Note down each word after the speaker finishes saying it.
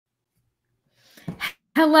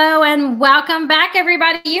Hello and welcome back,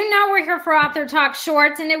 everybody. You know we're here for Author Talk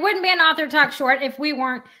Shorts, and it wouldn't be an Author Talk Short if we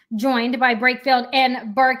weren't joined by Breakfield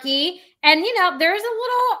and Burkey. And, you know, there's a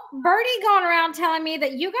little birdie going around telling me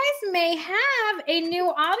that you guys may have a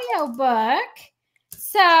new audio book.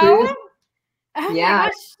 So, oh my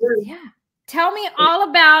gosh. Yeah. Tell me all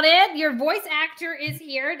about it. Your voice actor is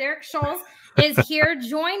here. Derek Shoales is here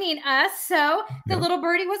joining us. So the little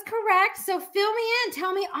birdie was correct. So fill me in.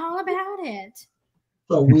 Tell me all about it.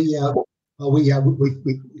 So we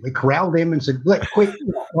corralled him and said, "Look, quick!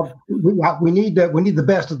 We need the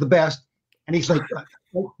best of the best." And he's like,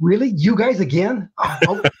 "Really, you guys again?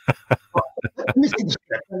 Let me see the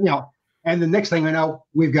script." You know. And the next thing I know,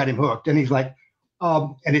 we've got him hooked. And he's like,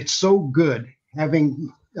 and it's so good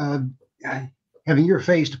having your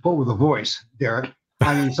face to pull with a voice, Derek.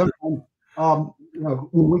 I mean, sometimes you know,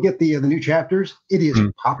 when we get the new chapters, it is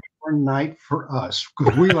popcorn night for us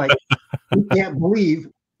because we can't believe,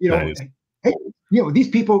 you know, nice. Hey, you know, these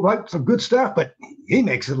people write some good stuff, but he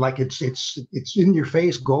makes it like it's in your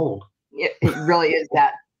face gold. It really is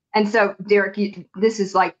that. And so, Derek, this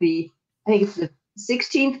is like I think it's the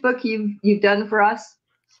 16th book you've done for us.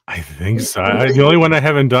 I think so. The only one I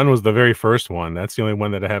haven't done was the very first one. That's the only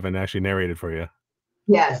one that I haven't actually narrated for you.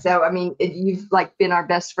 Yeah. So, I mean, you've been our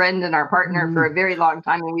best friend and our partner for a very long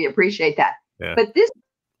time, and we appreciate that. Yeah. But this is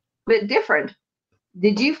a bit different.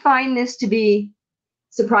 Did you find this to be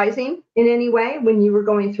surprising in any way when you were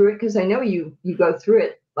going through it? Because I know you go through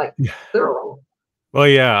it thoroughly. Well,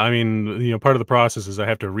 yeah. I mean, you know, part of the process is I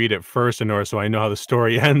have to read it first in order so I know how the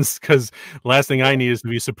story ends. Because the last thing I need is to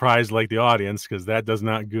be surprised like the audience, because that does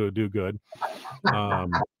not do good.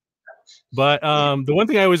 But the one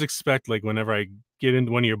thing I always expect, like whenever I get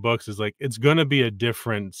into one of your books, is like it's going to be a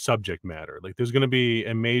different subject matter. Like there's going to be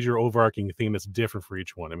a major overarching theme that's different for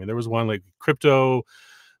each one. I mean, there was one like crypto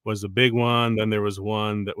was a big one. Then there was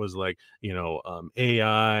one that was like, you know,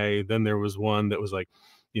 AI. Then there was one that was like,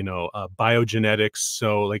 you know, biogenetics.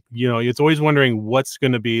 So like, you know, it's always wondering what's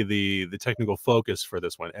going to be the technical focus for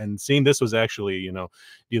this one. And seeing this was actually, you know,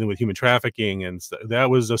 dealing with human trafficking, and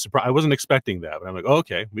that was a surprise. I wasn't expecting that, but I'm like, oh,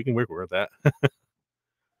 okay, we can work with that.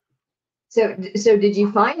 So did you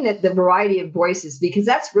find that the variety of voices, because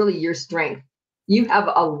that's really your strength, you have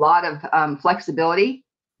a lot of flexibility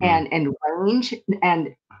and range,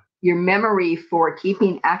 and your memory for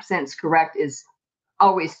keeping accents correct is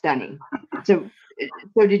always stunning. So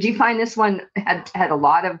did you find this one had a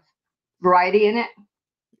lot of variety in it?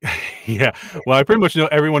 Yeah. Well, I pretty much know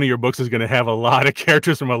every one of your books is going to have a lot of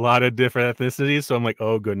characters from a lot of different ethnicities. So I'm like,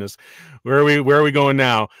 oh goodness, where are we going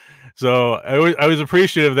now? So I was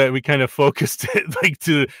appreciative that we kind of focused it like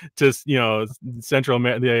to you know, Central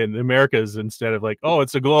the Americas, instead of like, oh,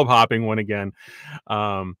 it's a globe hopping one again.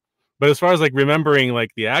 But as far as like remembering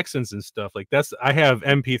like the accents and stuff, like I have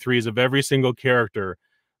MP3s of every single character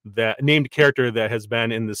named character that has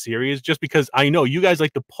been in the series, just because I know you guys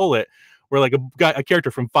like to pull it where like a character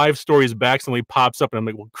from 5 stories back suddenly pops up and I'm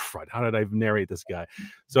like, well, crud, how did I narrate this guy?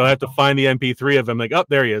 So I have to find the MP3 of him, like, oh,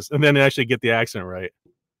 there he is, and then actually get the accent right.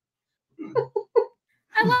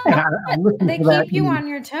 I love that. They keep you on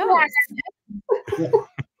your toes.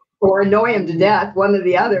 Or annoy him to death, one or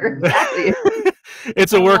the other. Exactly.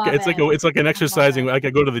 It's a work. It's like an exercising. Like I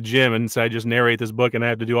go to the gym and so I just narrate this book and I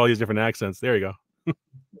have to do all these different accents. There you go.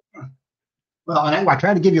 Well, and I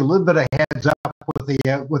try to give you a little bit of heads up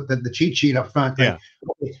with the cheat sheet up front. Yeah.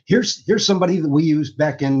 Okay, here's somebody that we used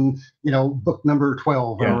back in, you know, book number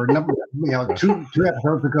 12 or number, you know, two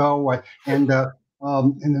episodes ago, and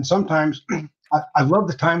then sometimes I love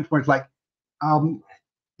the times where it's like,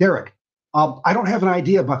 Derek, I don't have an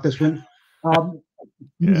idea about this one.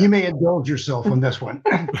 You may indulge yourself on this one,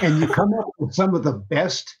 and you come up with some of the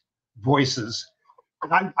best voices.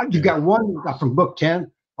 You've got one from book 10.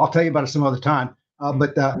 I'll tell you about it some other time.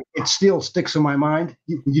 But it still sticks in my mind.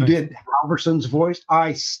 You did Halverson's voice.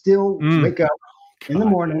 I still wake up in the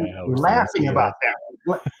morning laughing about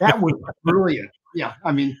that. That was brilliant. Yeah,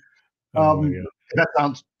 I mean, that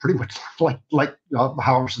sounds pretty much like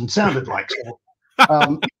Halverson sounded like.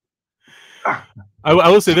 So, I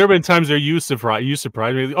will say there have been times where you surprised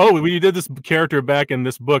me. Oh, when you did this character back in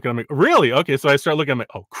this book, and I'm like, really? Okay, so I start looking. I'm like,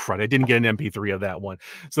 oh crud, I didn't get an MP3 of that one.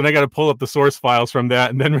 So then I got to pull up the source files from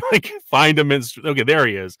that, and then like find him. And okay, there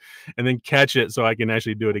he is, and then catch it so I can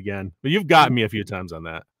actually do it again. But you've gotten me a few times on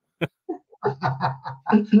that.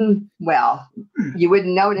 Well, you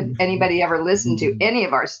wouldn't know it if anybody ever listened to any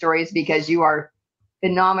of our stories, because you are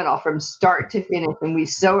phenomenal from start to finish, and we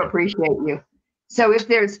so appreciate you. So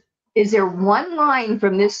is there one line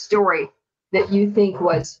from this story that you think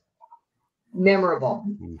was memorable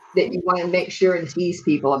that you want to make sure and tease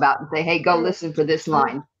people about and say, hey, go listen for this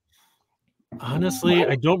line? Honestly,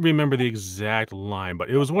 I don't remember the exact line, but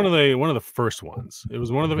it was one of the first ones. It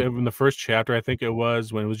was one of the in the first chapter, I think it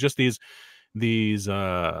was, when it was just these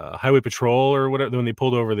highway patrol or whatever, when they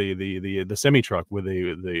pulled over the semi truck with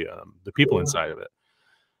the people inside of it.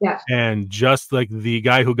 Yeah. And just like the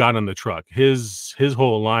guy who got on the truck, his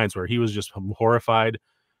whole lines where he was just horrified,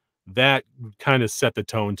 that kind of set the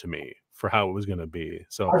tone to me for how it was going to be.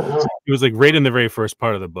 So it was like right in the very first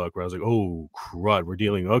part of the book where I was like, oh crud,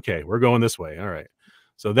 we're going this way. All right.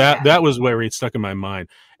 So that was where it stuck in my mind.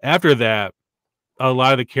 After that, a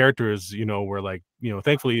lot of the characters, were like,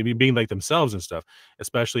 thankfully being like themselves and stuff,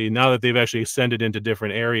 especially now that they've actually ascended into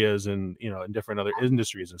different areas and, in different other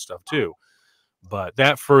industries and stuff too. But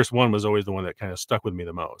that first one was always the one that kind of stuck with me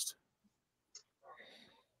the most.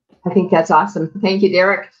 I think that's awesome. Thank you,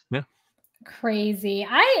 Derek. Yeah. Crazy.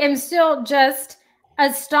 I am still just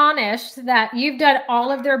astonished that you've done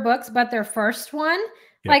all of their books, but their first one,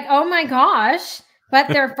 like, oh my gosh, but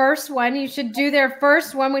their first one, you should do their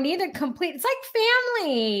first one. We need to complete. It's like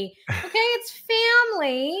family. Okay. It's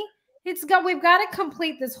family. We've got to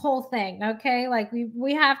complete this whole thing. Okay. Like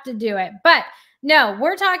we have to do it, but no,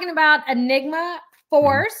 we're talking about Enigma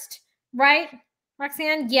Forced, right?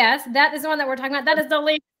 Roxanne? Yes. That is the one that we're talking about. That is the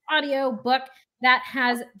latest audio book that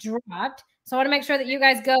has dropped. So I want to make sure that you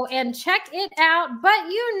guys go and check it out. But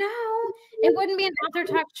it wouldn't be an author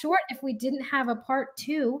talk short if we didn't have a part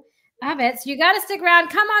 2 of it. So you got to stick around.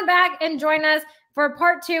 Come on back and join us for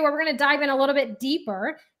part 2, where we're going to dive in a little bit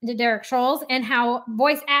deeper into Derek Shoales and how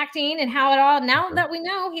voice acting and how it all, now that we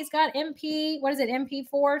know he's got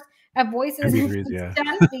MP4 of voices MP3s,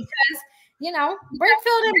 done, because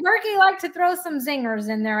Breakfield and Burkey like to throw some zingers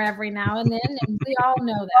in there every now and then, and we all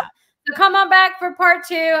know that. So come on back for part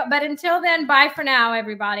 2. But until then, bye for now,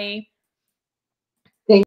 everybody.